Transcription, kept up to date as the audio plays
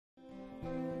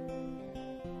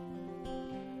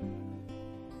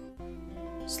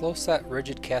Slow Set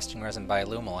Rigid Casting Resin by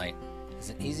Alumilite is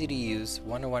an easy-to-use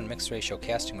 1:1 mixed ratio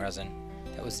casting resin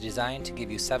that was designed to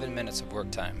give you 7 minutes of work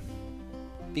time.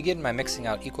 Begin by mixing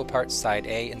out equal parts side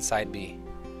A and side B.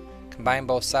 Combine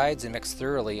both sides and mix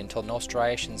thoroughly until no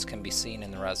striations can be seen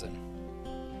in the resin.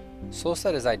 Slow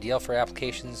Set is ideal for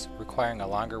applications requiring a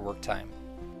longer work time.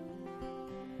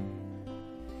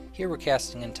 Here we're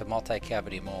casting into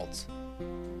multi-cavity molds.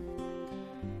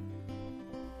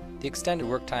 The extended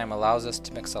work time allows us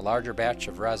to mix a larger batch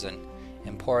of resin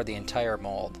and pour the entire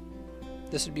mold.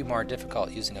 This would be more difficult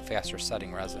using a faster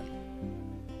setting resin.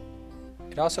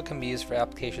 It also can be used for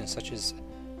applications such as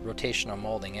rotational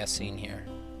molding as seen here.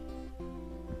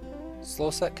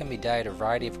 Slow Set can be dyed a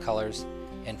variety of colors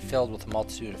and filled with a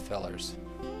multitude of fillers.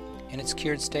 In its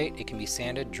cured state, it can be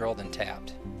sanded, drilled, and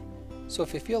tapped. So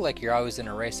if you feel like you're always in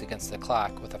a race against the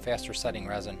clock with a faster setting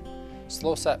resin,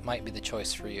 Slow Set might be the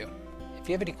choice for you. If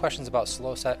you have any questions about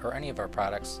Slow Set or any of our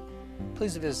products,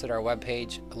 please visit our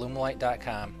webpage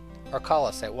alumilite.com or call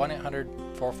us at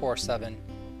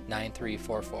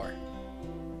 1-800-447-9344.